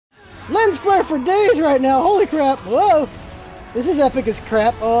Lens flare for days right now. Holy crap. Whoa. This is epic as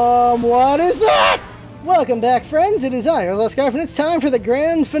crap. What is that? Welcome back, friends. It is I, your LostScarf, and it's time for the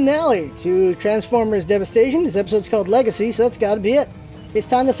grand finale to Transformers Devastation. This episode's called Legacy, so that's gotta be it. It's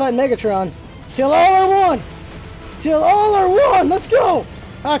time to fight Megatron. Till all are one! Till all are one! Let's go!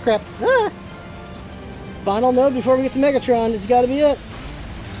 Ah, crap. Ah. Final node before we get to Megatron. This has gotta be it.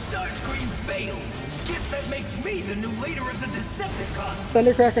 Starscream failed. Guess that makes me the new leader of the Decepticons.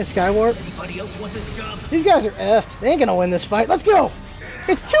 Thundercracker and Skywarp. Anybody else want this job? These guys are effed. They ain't gonna win this fight. Let's go!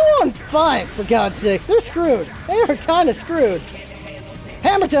 It's 2-on-5, for God's sakes. They're screwed. They are kinda screwed.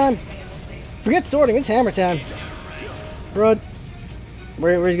 Hammer time! Forget sorting, it's hammer time. Bro.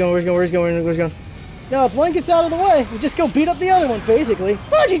 Where's he going? No, if one gets out of the way, we just go beat up the other one, basically.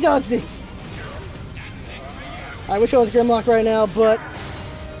 Fudge, he dodged me! I wish I was Grimlock right now, but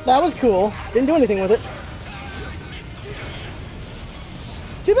that was cool. Didn't do anything with it.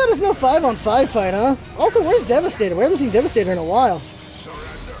 Too bad there's no 5-on-5 fight, huh? Also, where's Devastator? We haven't seen Devastator in a while.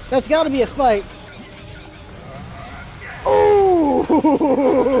 That's got to be a fight. Oh!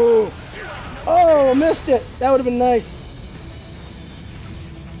 Oh, missed it. That would have been nice.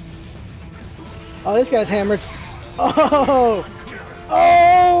 Oh, this guy's hammered. Oh!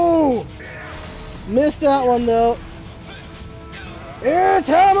 Oh! Missed that one, though. It's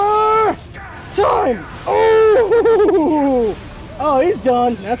hammer time! Oh! Oh, he's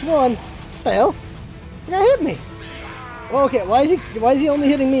done. That's one. What the hell? The guy hit me. Okay, why is he only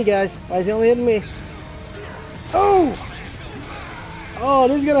hitting me, guys? Why is he only hitting me? Oh! Oh,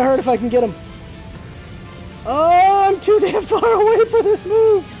 this is gonna hurt if I can get him. Oh, I'm too damn far away for this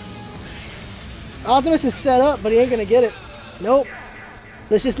move. Optimus is set up, but he ain't gonna get it. Nope.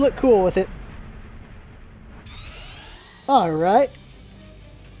 Let's just look cool with it. Alright.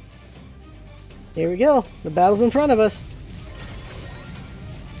 Here we go. The battle's in front of us.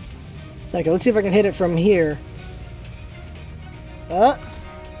 Okay, let's see if I can hit it from here. Damn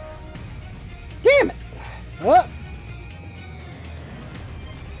it!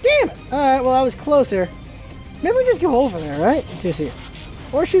 Damn it! Alright, well, I was closer. Maybe we just go over there, right? Just here.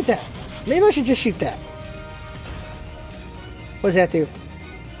 Or shoot that. Maybe I should just shoot that. What does that do?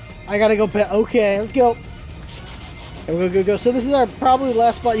 I gotta go back. Okay, let's go. And go. So this is our probably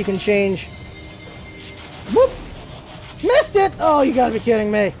last spot you can change. Whoop! Missed it! Oh, you gotta be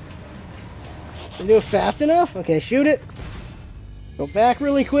kidding me. Can do it fast enough? Okay, shoot it. Go back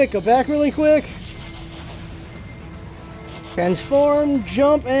really quick. Transform,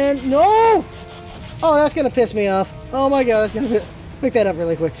 jump, and... No! Oh, that's gonna piss me off. Oh my god, that's gonna... Pick that up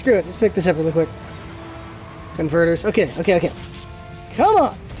really quick. Screw it. Just pick this up really quick. Converters. Okay. Come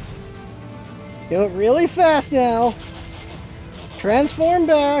on! Do it really fast now. Transform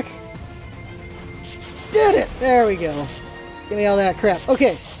back. Did it! There we go. Give me all that crap.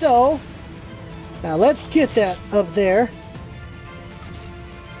 Okay, so... Now let's get that up there.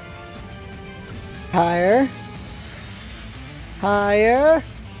 Higher. Higher.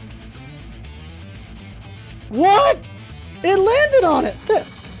 What? It landed on it!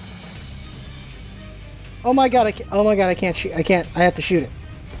 Oh my god, I can't shoot. I have to shoot it.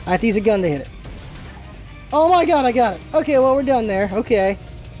 I have to use a gun to hit it. Oh my god, I got it. Okay, well, we're done there. Okay.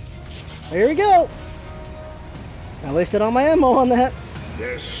 Here we go. I wasted all my ammo on that.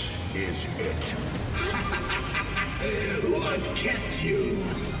 This is it. What kept you?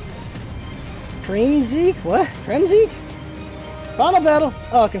 Creamzeek? What? Kremzeek? Final battle.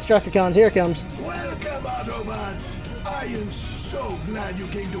 Oh, Constructicons. Here it comes. Welcome, Autobots. I am so glad you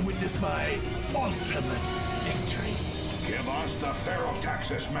came to witness my ultimate victory. Give us the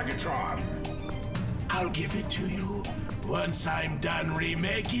Ferrotaxis, Megatron. I'll give it to you once I'm done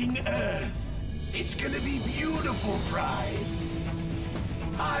remaking Earth. It's gonna be beautiful, Pride.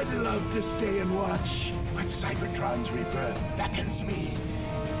 I'd love to stay and watch, but Cybertron's rebirth beckons me.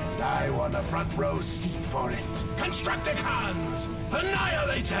 And I want a front row seat for it. Constructicons!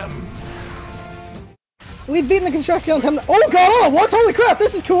 Annihilate them! We've beaten the Constructicons. Oh god, oh, what? Holy crap,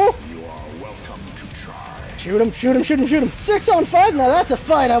 this is cool! You are welcome to try. Shoot him. 6-on-5? Now that's a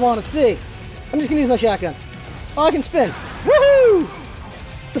fight I want to see. I'm just gonna use my shotgun. Oh, I can spin. Woohoo!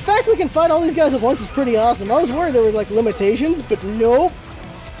 The fact we can fight all these guys at once is pretty awesome. I was worried there were like limitations, but nope.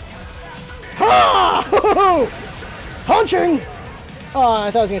 Ha! Punching! Oh, I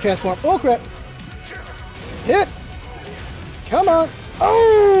thought I was gonna transform. Oh crap. Hit! Come on!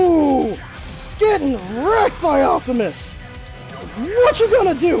 Oh! Getting wrecked by Optimus! What you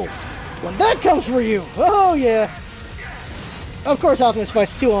gonna do when that comes for you? Oh yeah! Of course Optimus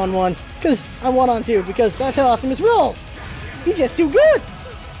fights 2-on-1, because I'm 1-on-2, because that's how Optimus rolls! He's just too good!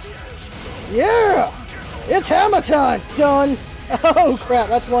 Yeah! It's hammer time! Done! Oh crap,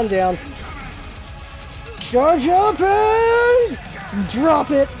 that's one down. Charge up and drop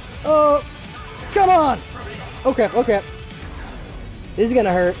it. Oh, come on. Oh crap, oh crap. This is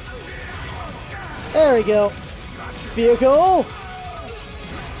gonna hurt. There we go. Vehicle.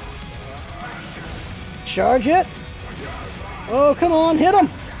 Charge it. Oh, come on, hit him.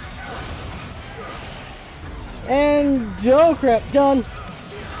 And, oh crap, done.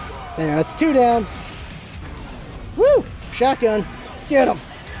 There, that's 2 down. Woo! Shotgun. Get him.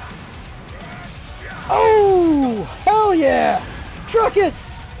 Oh, hell yeah. Truck it.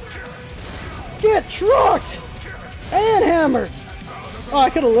 Get trucked. And hammered. Oh, I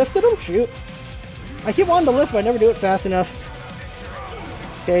could have lifted him? Shoot. I keep wanting to lift, but I never do it fast enough.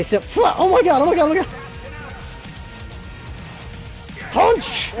 Okay, so, oh my god, oh my god, oh my god.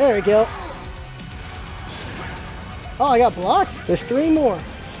 Punch! There we go. Oh, I got blocked. There's 3 more.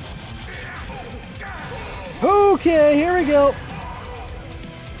 Okay, here we go.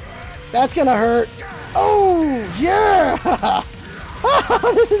 That's gonna hurt. Oh, yeah!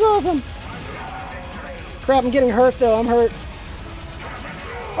 This is awesome. Crap, I'm getting hurt though. I'm hurt.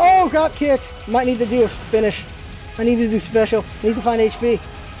 Oh, got kicked. Might need to do a finish. I need to do special. Need to find HP.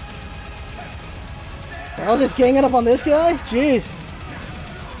 I'll just gang it up on this guy? Jeez.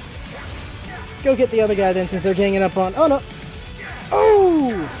 Go get the other guy then, since they're ganging up on... Oh, no.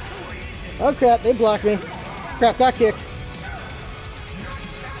 Oh! Oh, crap. They blocked me. Crap, got kicked.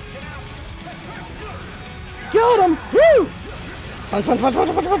 Got him! Woo! Punch, punch, punch,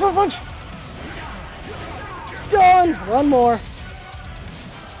 punch, punch, punch, punch, punch. Done! One more.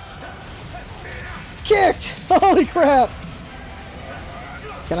 Kicked! Holy crap!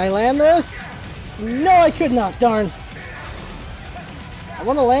 Can I land this? No, I could not. Darn. I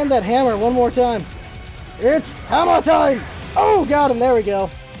want to land that hammer one more time. It's hammer time! Oh, got him. There we go.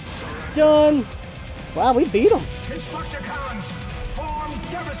 Done. Wow, we beat him. Constructicons, form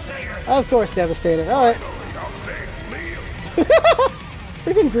Devastator. Of course, Devastator. All right.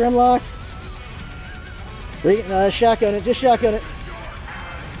 Freaking Grimlock. Shotgun it. Just shotgun it.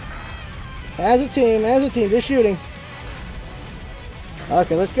 As a team, just shooting.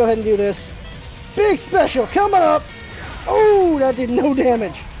 Okay, let's go ahead and do this. Big special coming up. Oh, that did no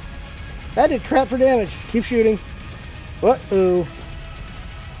damage. That did crap for damage. Keep shooting. Uh-oh.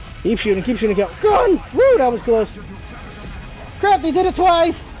 Keep shooting, go. Gun! Woo, that was close. Crap, they did it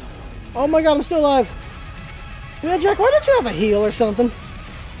twice. Oh my god, I'm still alive. Jack, why don't you have a heal or something?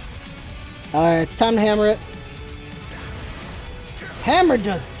 Alright, it's time to hammer it. Hammer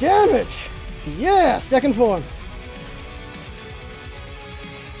does damage. Yeah, second form.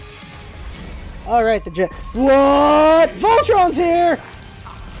 Alright, the jet. What? Voltron's here!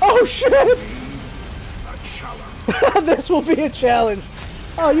 Oh shit! This will be a challenge.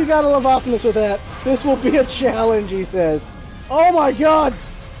 Oh, you gotta love Optimus with that. This will be a challenge, he says. Oh my god!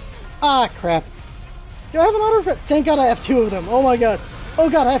 Ah, crap. Do I have an auto refresh? Thank god I have 2 of them. Oh my god. Oh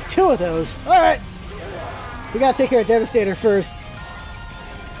god, I have 2 of those. Alright. We gotta take care of Devastator first.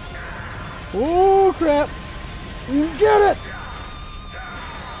 Oh crap. Get it!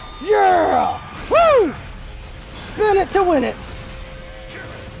 Yeah! Woo! Spin it to win it.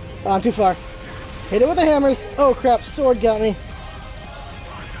 Oh, I'm too far. Hit it with the hammers. Oh crap, sword got me.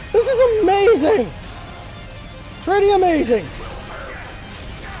 This is amazing! Pretty amazing!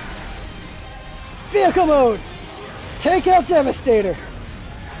 Vehicle mode! Take out Devastator!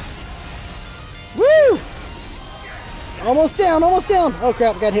 Woo! Almost down, almost down! Oh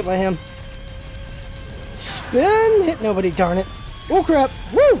crap, got hit by him. Spin! Hit nobody, darn it. Oh crap!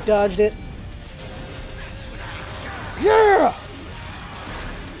 Woo! Dodged it. Yeah!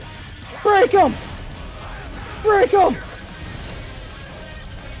 Break him! Break him!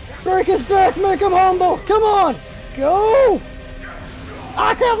 Break his back, make him humble! Come on! Go!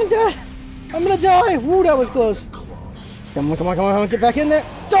 Ah crap, I'm dead! I'm gonna die! Woo, that was close. Come on, come on, come on, get back in there!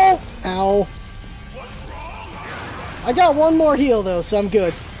 Don't! Ow. I got one more heal though, so I'm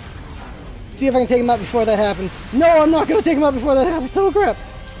good. See if I can take him out before that happens. No, I'm not gonna take him out before that happens. Oh crap!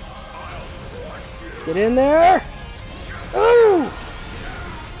 Get in there! Ooh!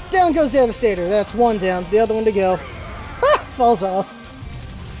 Down goes Devastator. That's 1 down. The other one to go. Ah, falls off.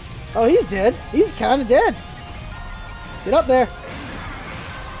 Oh, he's dead. He's kind of dead. Get up there.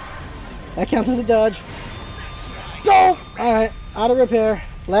 That counts as a dodge. Oh! Alright, out of repair.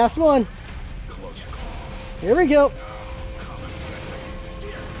 Last one. Here we go.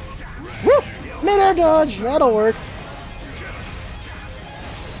 Woo! Mid-air dodge. That'll work.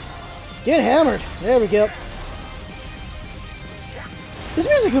 Get hammered. There we go. This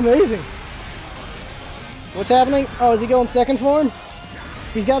music's amazing. What's happening? Oh, is he going second form?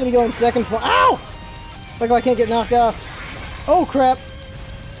 He's got to be going second form. Ow! Like I can't get knocked off. Oh, crap.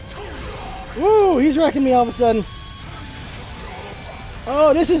 Woo, he's wrecking me all of a sudden.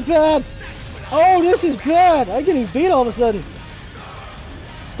 Oh, this is bad. Oh, this is bad. I'm getting beat all of a sudden.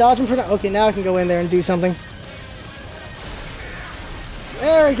 Dodge him for now. Okay, now I can go in there and do something.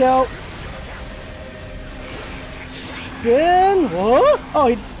 There we go. Spin. What? Oh,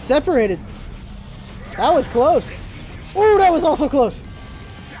 he separated. That was close. Ooh, that was also close.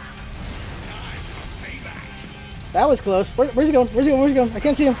 That was close. Where's he going? Where's he going? Where's he going? I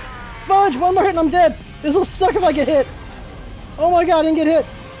can't see him. Fudge! One more hit and I'm dead. This will suck if I get hit. Oh my god, I didn't get hit.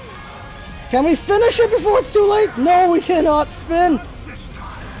 Can we finish it before it's too late? No, we cannot. Spin.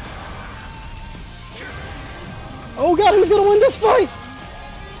 Oh god, who's gonna win this fight?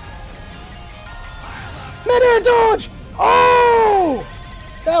 Mid-air dodge! Oh!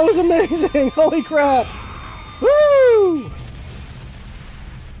 That was amazing. Holy crap. Woo!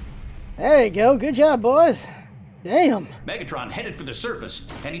 There you go. Good job, boys. Damn. Megatron headed for the surface,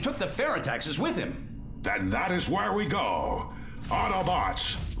 and he took the Ferrotaxes with him. Then that is where we go.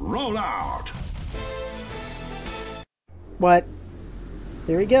 Autobots, roll out. What?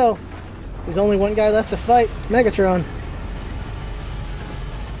 Here we go. There's only one guy left to fight. It's Megatron.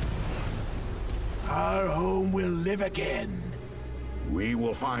 Our home will live again. We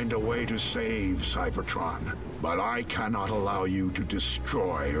will find a way to save Cybertron, but I cannot allow you to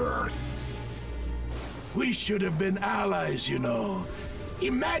destroy Earth. We should have been allies, you know.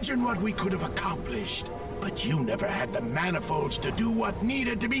 Imagine what we could have accomplished. But you never had the manifolds to do what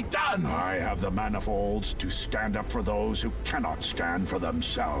needed to be done. I have the manifolds to stand up for those who cannot stand for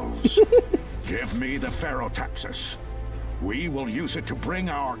themselves. Give me the Ferrotaxis. We will use it to bring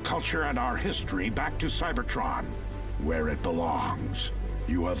our culture and our history back to Cybertron, where it belongs.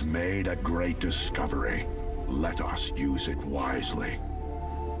 You have made a great discovery. Let us use it wisely.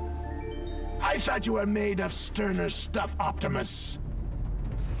 I thought you were made of sterner stuff, Optimus.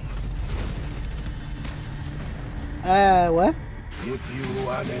 What? If you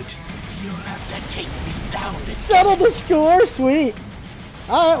want it, you'll have to take me down to settle the score? Sweet.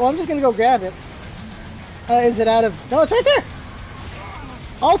 Alright, well, I'm just gonna go grab it. Is it out of... No, it's right there!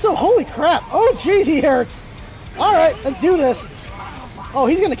 Also, holy crap! Oh, jeez, he hurts! Alright, let's do this. Oh,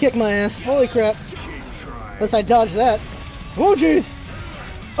 he's gonna kick my ass. Holy crap. Unless I dodge that. Oh, jeez!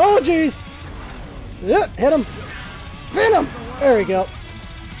 Oh, jeez! Yeah, hit him! Pin him! There we go.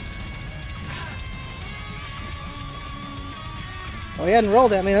 Oh, he hadn't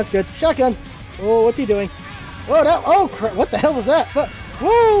rolled at me. That's good. Shotgun. Oh, what's he doing? Whoa, that... Oh, crap. What the hell was that?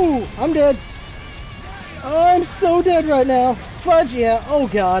 Whoa! I'm dead. I'm so dead right now. Fudge, yeah. Oh,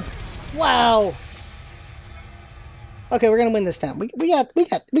 God. Wow. Okay, we're gonna win this time. We got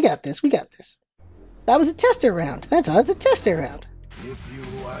this. We got this. That was a tester round. That's all. It's a tester round. If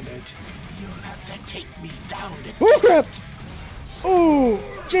you want it, you'll have to take me down to... Oh, crap. Oh,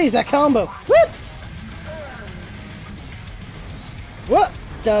 jeez, that combo. Whoop! What?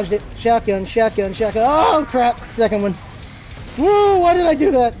 Dodged it. Shotgun, shotgun, shotgun. Oh, crap. Second one. Whoa, why did I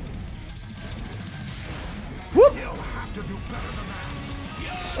do that? Whoop!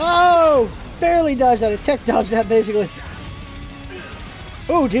 Oh! Barely dodged that. I tech dodged that, basically.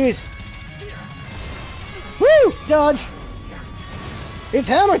 Oh, jeez. Woo! Dodge! It's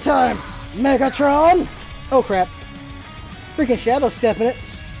hammer time! Megatron! Oh, crap. Freaking shadow step in it.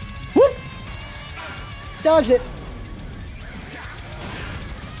 Whoop! Dodged it.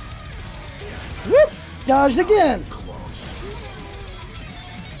 Whoop! Dodged again!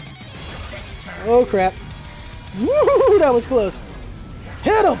 Oh crap. Woo! That was close.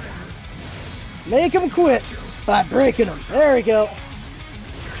 Hit him! Make him quit by breaking him. There we go.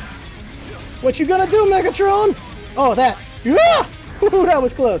 What you gonna do, Megatron? Oh, that. Yeah! Woo! That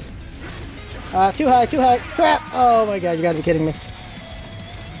was close. Too high, too high. Crap! Oh my god, you gotta be kidding me.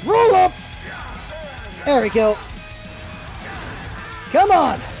 Roll up! There we go. Come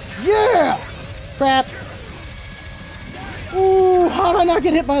on! Yeah! Crap. Ooh, how did I not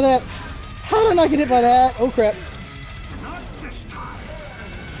get hit by that? How did I not get hit by that? Oh, crap.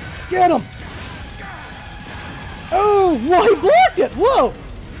 Get him. Oh, whoa, he blocked it. Whoa.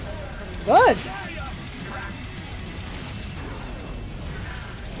 Fudge.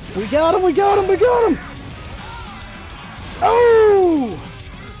 We got him, we got him, we got him. Oh.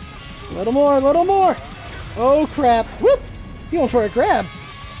 A little more, a little more. Oh, crap. Whoop. He went for a grab.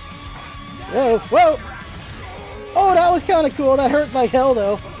 Whoa, whoa! Oh, that was kind of cool. That hurt like hell,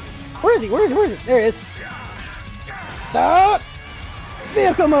 though. Where is he? Where is he? Where is he? There he is. Stop!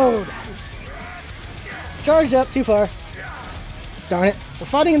 Vehicle mode! Charged up. Too far. Darn it. We're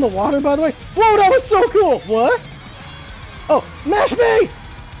fighting in the water, by the way. Whoa, that was so cool! What? Oh, mash me!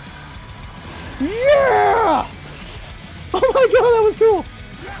 Yeah! Oh my god, that was cool!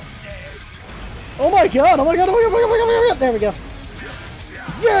 Oh my god, oh my god, oh my god, oh my god, oh my god, oh my god. There we go.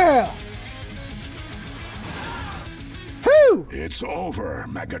 Yeah! Whew! It's over,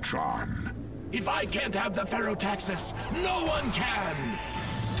 Megatron. If I can't have the Ferrotaxis, no one can!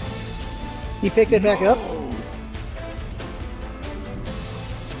 He picked it back up.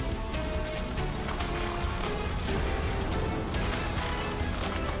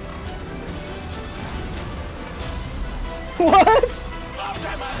 What?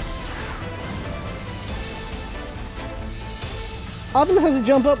 Optimus! Optimus has to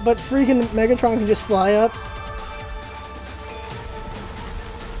jump up, but freaking Megatron can just fly up.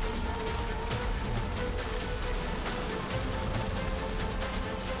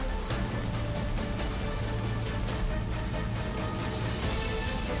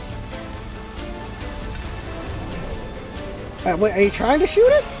 Alright, wait, are you trying to shoot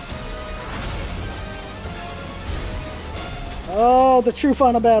it? Oh, the true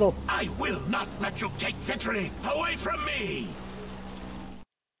final battle. I will not let you take victory away from me!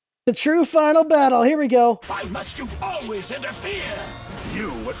 The true final battle. Here we go. Why must you always interfere?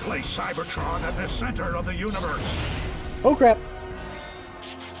 You would place Cybertron at the center of the universe. Oh, crap.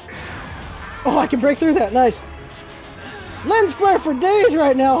 Oh, I can break through that. Nice. Lens flare for days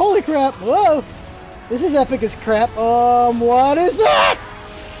right now. Holy crap. Whoa. This is epic as crap. What is that?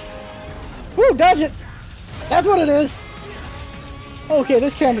 Woo, dodge it. That's what it is. Okay,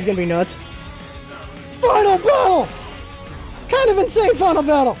 this camera's gonna be nuts. Final battle! Kind of insane final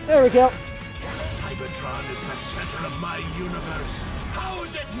battle. There we go. Cybertron is the center of my universe. How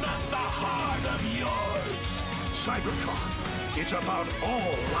is it not the heart of yours? Cybertron is about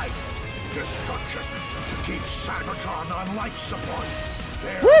all life. Destruction. To keep Cybertron on life support.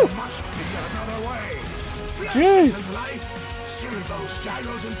 There Woo! must be another way. Jeez. Flashes of life, servos,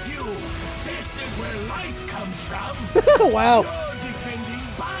 gyros, and fuel. This is where life comes from. Wow. You're defending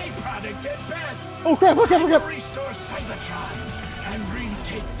byproduct at best. Oh crap, oh crap, oh crap. Restore Cybertron and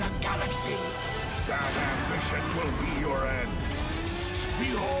retake the galaxy. That ambition will be your end.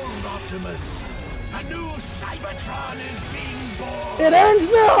 Behold, Optimus. A new Cybertron is being born. It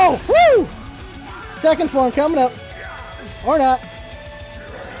ends now! Woo! Second form coming up. Or not.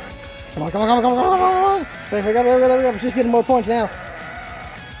 Come on, come on, come on, come on, come on. There we go, there we go, there we go. Just getting more points now.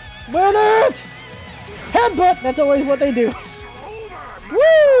 Win it! Headbutt! That's always what they do.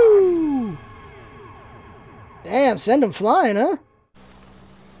 Woo! Damn, send them flying, huh?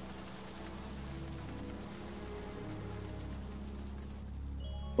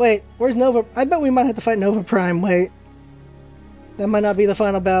 Wait, where's Nova? I bet we might have to fight Nova Prime. Wait. That might not be the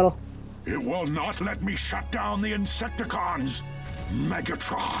final battle. It will not let me shut down the Insecticons.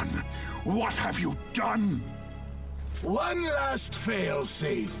 Megatron, what have you done? One last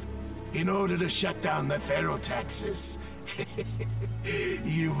fail-safe. In order to shut down the Ferrotaxis,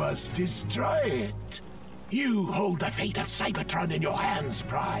 you must destroy it. You hold the fate of Cybertron in your hands,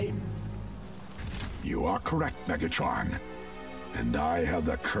 Prime. You are correct, Megatron. And I have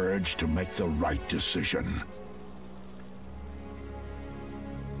the courage to make the right decision.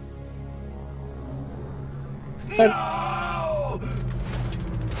 No!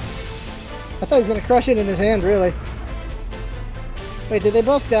 I thought he was going to crush it in his hand, really. Wait, did they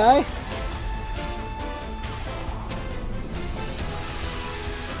both die?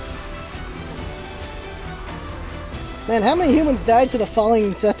 Man, how many humans died to the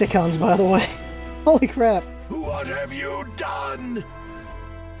falling Insecticons, by the way? Holy crap. What have you done?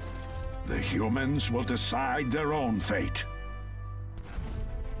 The humans will decide their own fate.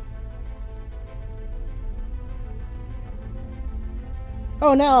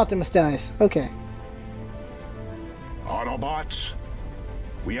 Oh, now Optimus dies. Okay. Autobots,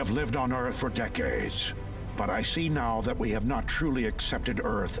 we have lived on Earth for decades, but I see now that we have not truly accepted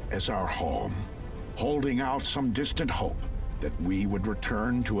Earth as our home, holding out some distant hope that we would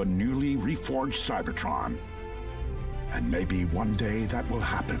return to a newly reforged Cybertron. And maybe one day that will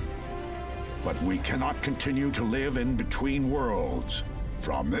happen. But we cannot continue to live in between worlds.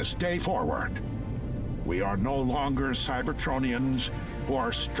 From this day forward, we are no longer Cybertronians who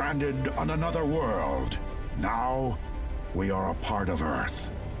are stranded on another world. Now, we are a part of Earth.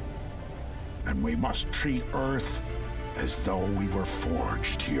 And we must treat Earth as though we were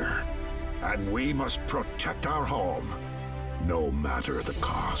forged here. And we must protect our home, no matter the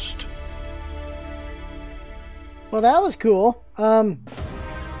cost. Well, that was cool.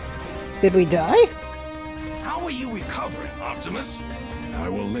 Did we die? How are you recovering, Optimus? I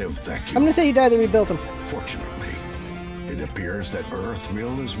will live, thank you. I'm gonna say you died, they rebuilt him. Fortunately, it appears that Earth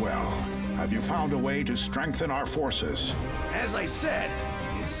will as well. Have you found a way to strengthen our forces? As I said,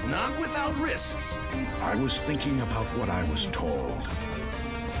 It's not without risks. I was thinking about what I was told.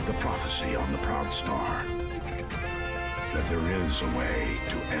 The prophecy on the Proud Star. That there is a way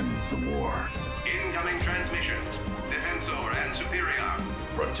to end the war. Incoming transmissions. Defensor and Superior.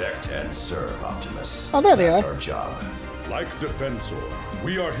 Protect and serve, Optimus. Oh, there they That's are. our job. Like Defensor,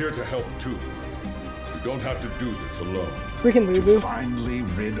 we are here to help too. You don't have to do this alone. Freaking To boo-boo. finally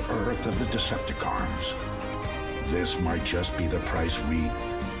rid Earth of the Decepticons. This might just be the price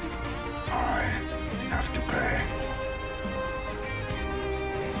I have to pay.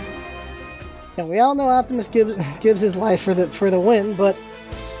 And we all know Optimus gives his life for the win, but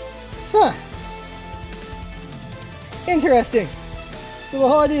huh. Interesting. So the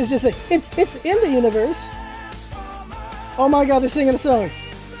whole idea is just like it's in the universe. Oh my god, they're singing a song.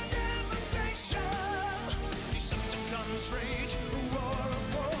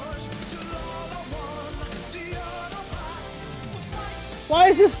 Why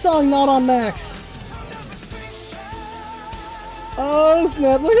is this song not on Max? Oh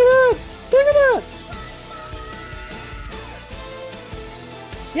snap, look at that! Look at that!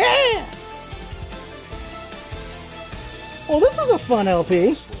 Yeah! Well, this was a fun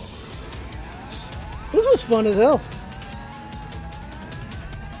LP. This was fun as hell.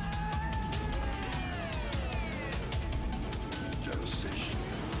 Devastation.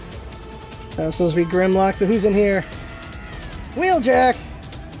 That's supposed to be Grimlock, so who's in here? Wheeljack!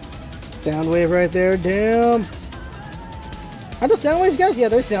 Sound wave right there, damn. Are those sound waves, guys? Yeah,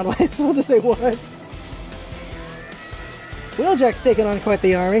 they're sound waves. I was about to say what? Wheeljack's taking on quite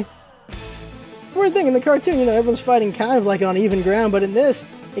the army. Weird thing, in the cartoon, you know, everyone's fighting kind of like on even ground, but in this,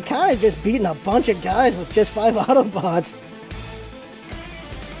 it kind of just beating a bunch of guys with just 5 Autobots.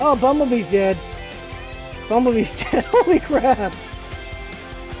 Oh, Bumblebee's dead. Bumblebee's dead. Holy crap.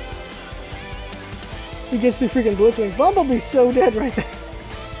 He gets the freaking Blitzwing. Bumblebee's so dead right there.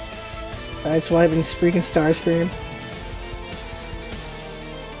 Alright, swiping freaking Starscream.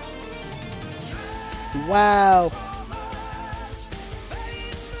 Wow.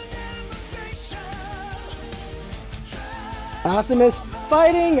 Optimus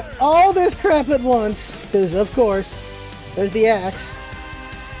fighting all this crap at once. Because, of course, there's the axe.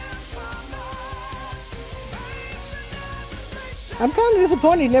 I'm kind of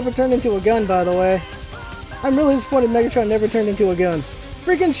disappointed he never turned into a gun, by the way. I'm really disappointed Megatron never turned into a gun.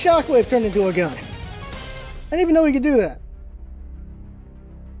 Freaking Shockwave turned into a gun. I didn't even know he could do that.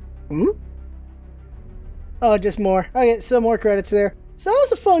 Hmm? Oh, just more. Okay, some more credits there. So that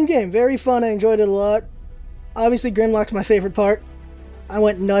was a fun game. Very fun. I enjoyed it a lot. Obviously, Grimlock's my favorite part. I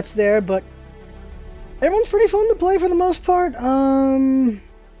went nuts there, but everyone's pretty fun to play for the most part.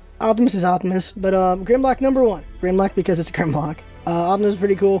 Optimus is Optimus, but Grimlock #1. Grimlock because it's Grimlock. Optimus is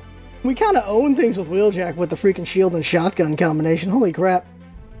pretty cool. We kind of own things with Wheeljack with the freaking shield and shotgun combination. Holy crap.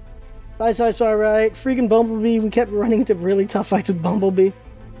 Side-Side's alright. Freaking Bumblebee. We kept running into really tough fights with Bumblebee.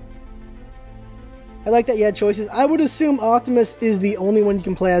 I like that you had choices. I would assume Optimus is the only one you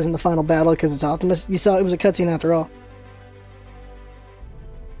can play as in the final battle because it's Optimus. You saw it was a cutscene after all.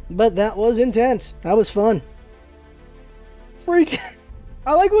 But that was intense. That was fun. Freak.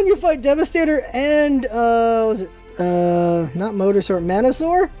 I like when you fight Devastator and, was it, not Motorsaur,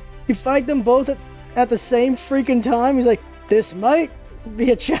 Manosaur? You fight them both at the same freaking time. He's like, this might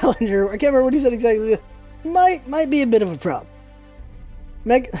be a challenger. I can't remember what he said exactly. Might be a bit of a problem.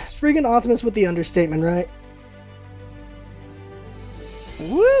 Freaking Optimus with the understatement, right?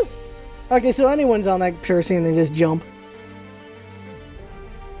 Woo! Okay, so anyone's on that sure scene, they just jump.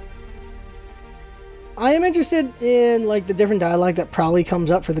 I am interested in, like, the different dialogue that probably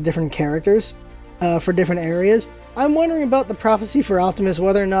comes up for the different characters, for different areas. I'm wondering about the prophecy for Optimus,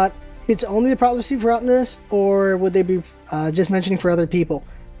 whether or not it's only the prophecy for Optimus, or would they be just mentioning for other people?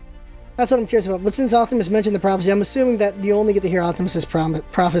 That's what I'm curious about. But since Optimus mentioned the prophecy, I'm assuming that you only get to hear Optimus's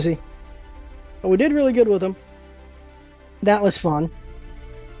prophecy. But we did really good with him. That was fun.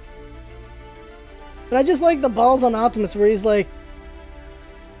 And I just like the balls on Optimus where he's like,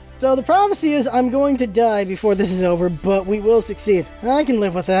 so the prophecy is I'm going to die before this is over, but we will succeed. And I can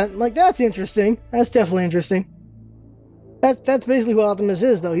live with that. Like, that's interesting. That's definitely interesting. That's basically what Optimus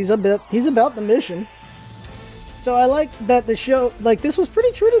is, though. He's about the mission. So I like that the show, like, this was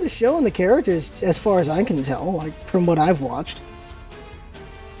pretty true to the show and the characters, as far as I can tell, like, from what I've watched.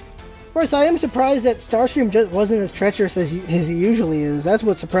 Of course, I am surprised that Starscream just wasn't as treacherous as he usually is. That's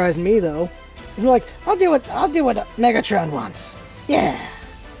what surprised me, though. He's like, I'll do what Megatron wants. Yeah,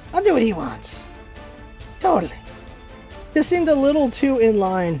 I'll do what he wants. Totally. Just seemed a little too in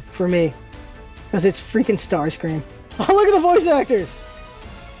line for me, because it's freaking Starscream. Oh, look at the voice actors!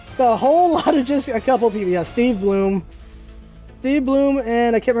 A whole lot of just a couple people. Yeah, Steve Bloom. Steve Bloom,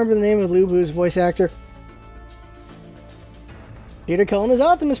 and I can't remember the name of Lubu's voice actor. Peter Cullen is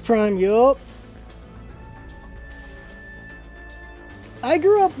Optimus Prime, yup. I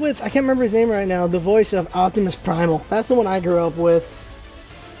grew up with, I can't remember his name right now, the voice of Optimus Primal. That's the one I grew up with.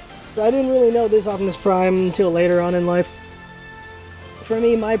 So I didn't really know this Optimus Prime until later on in life. For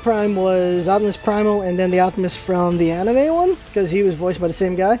me, my Prime was Optimus Primal and then the Optimus from the anime one, because he was voiced by the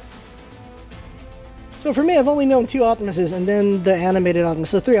same guy. So for me, I've only known 2 Optimuses and then the animated Optimus,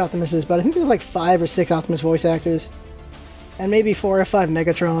 so 3 Optimuses, but I think there's like 5 or 6 Optimus voice actors. And maybe 4 or 5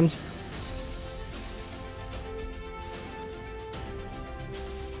 Megatrons.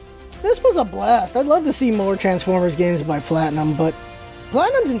 This was a blast. I'd love to see more Transformers games by Platinum, but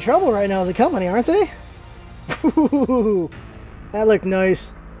Platinum's in trouble right now as a company, aren't they? Ooh, that looked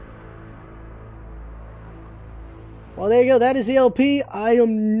nice. Well, there you go. That is the LP. I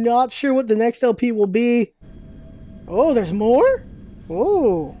am not sure what the next LP will be. Oh, there's more?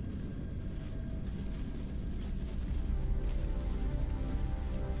 Oh.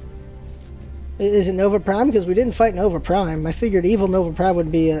 Is it Nova Prime? Because we didn't fight Nova Prime. I figured evil Nova Prime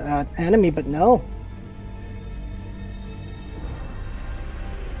would be an enemy, but no.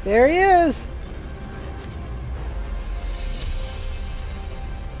 There he is!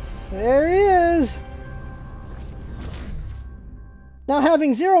 There he is! Now,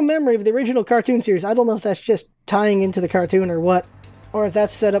 having zero memory of the original cartoon series, I don't know if that's just tying into the cartoon or what, or if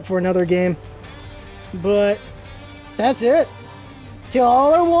that's set up for another game. But that's it. Till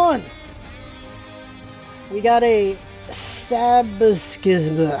all are one. We got a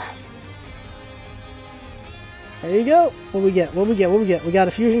Sabaskizba. There you go. What we get? What we get? What we get? We got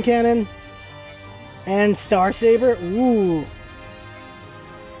a fusion cannon and Star Saber. Ooh.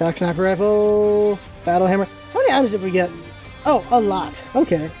 Shock sniper rifle. Battle hammer. How many items did we get? Oh, a lot.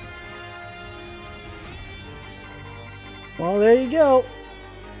 Okay. Well, there you go.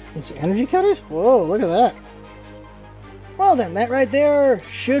 Let's see, energy cutters? Whoa, look at that. Well then, that right there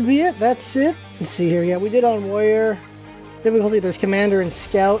should be it. That's it. Let's see here. Yeah, we did on Warrior. Difficulty, there's Commander and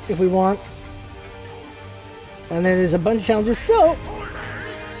Scout if we want. And then there's a bunch of challenges. So,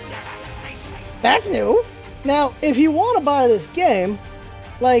 that's new. Now, if you want to buy this game,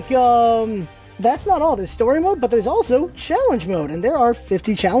 like, that's not all. There's story mode, but there's also challenge mode. And there are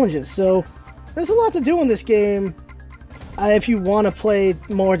 50 challenges. So, there's a lot to do in this game. If you want to play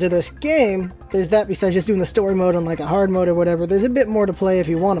more to this game, there's that besides just doing the story mode on like a hard mode or whatever. There's a bit more to play if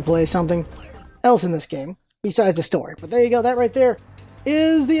you want to play something else in this game besides the story. But there you go. That right there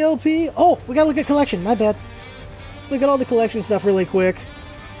is the LP. Oh, we gotta look at collection. My bad. Look at all the collection stuff really quick.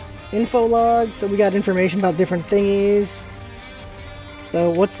 Info log. So we got information about different thingies. So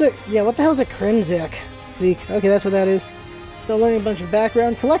what's it? Yeah, what the hell is a Crimzik? Zeke. Okay, that's what that is. So learning a bunch of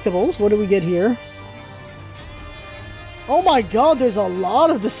background collectibles. What do we get here? Oh my god, there's a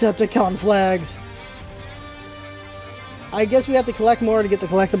lot of Decepticon flags. I guess we have to collect more to get the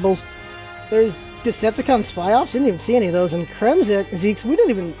collectibles. There's Decepticon spy-offs. Didn't even see any of those. And Kremzeeks, we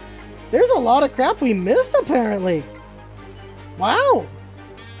didn't even... There's a lot of crap we missed, apparently. Wow.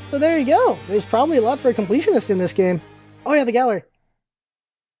 So there you go. There's probably a lot for a completionist in this game. Oh yeah, the gallery.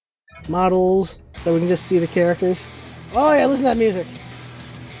 Models, so we can just see the characters. Oh yeah, listen to that music.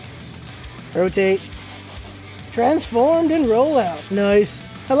 Rotate. Transformed and roll out. Nice.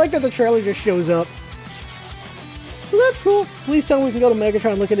 I like that the trailer just shows up. So that's cool. Please tell me we can go to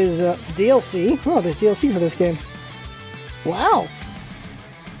Megatron and look at his DLC. Oh, there's DLC for this game. Wow.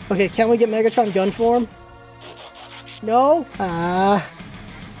 Okay, can we get Megatron gun form? No?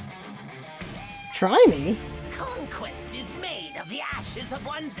 Try me? Conquest is made of the ashes of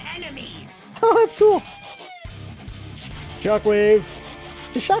one's enemies. Oh, that's cool. Shockwave.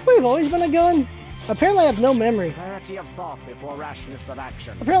 Has Shockwave always been a gun? Apparently I have no memory. Clarity of thought before rashness of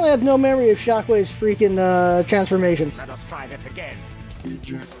action. Apparently I have no memory of Shockwave's freaking transformations. Let us try this again.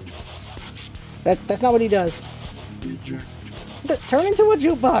 That's not what he does. Turn into a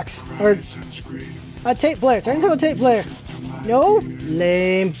jukebox. Or a tape player. Turn into a tape player. No?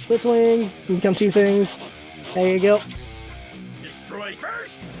 Lame. Blitzwing. You become 2 things. There you go. Destroy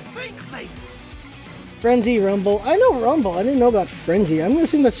first. Think later. Frenzy, Rumble. I know Rumble. I didn't know about Frenzy. I'm gonna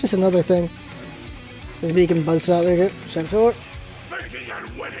assume that's just another thing. This beacon buzzes out. There you go. Centaur. Thinking and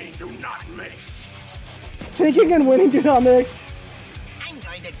winning do not mix. Thinking and winning do not mix. I'm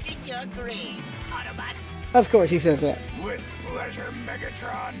going to dig your graves, Autobots. Of course he says that. With pleasure,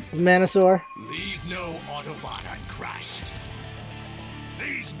 Megatron. It's Manosaur. Leave no Autobot uncrushed.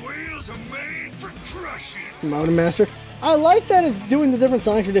 These wheels are made for crushing. Motor Master. I like that it's doing the different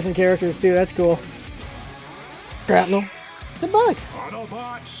songs for different characters too. That's cool. Grapnel. It's a bug.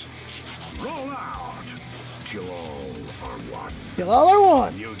 Autobots, roll out. Until all are one. Till all are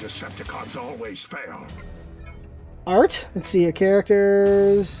one. You Decepticons always fail. Art? Let's see your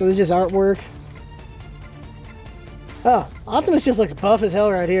characters. So it's just artwork. Oh, Optimus just looks buff as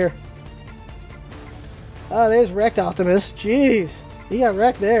hell right here. Oh, there's wrecked Optimus. Jeez. He got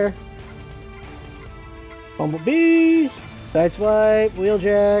wrecked there. Bumblebee. Sideswipe.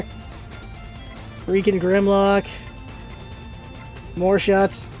 Wheeljack. Freaking Grimlock. More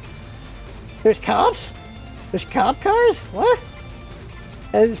shots. There's cops? There's cop cars? What?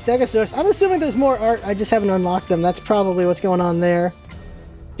 There's Stegosaurus. I'm assuming there's more art. I just haven't unlocked them. That's probably what's going on there.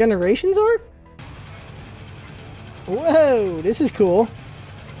 Generations art? Whoa, this is cool.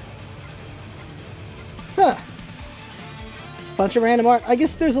 Huh. Bunch of random art. I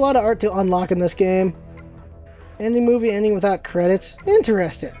guess there's a lot of art to unlock in this game. Ending movie ending without credits.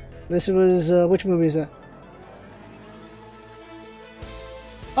 Interesting. This was, which movie is that?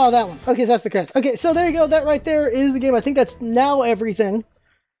 Oh, that one. Okay, so that's the credits. Okay, so there you go. That right there is the game. I think that's now everything.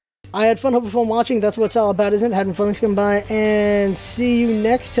 I had fun, hoping fun watching. That's what it's all about, isn't it? Having fun coming by. And see you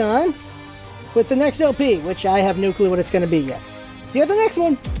next time with the next LP, which I have no clue what it's going to be yet. See you at the next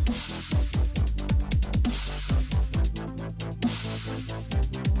one.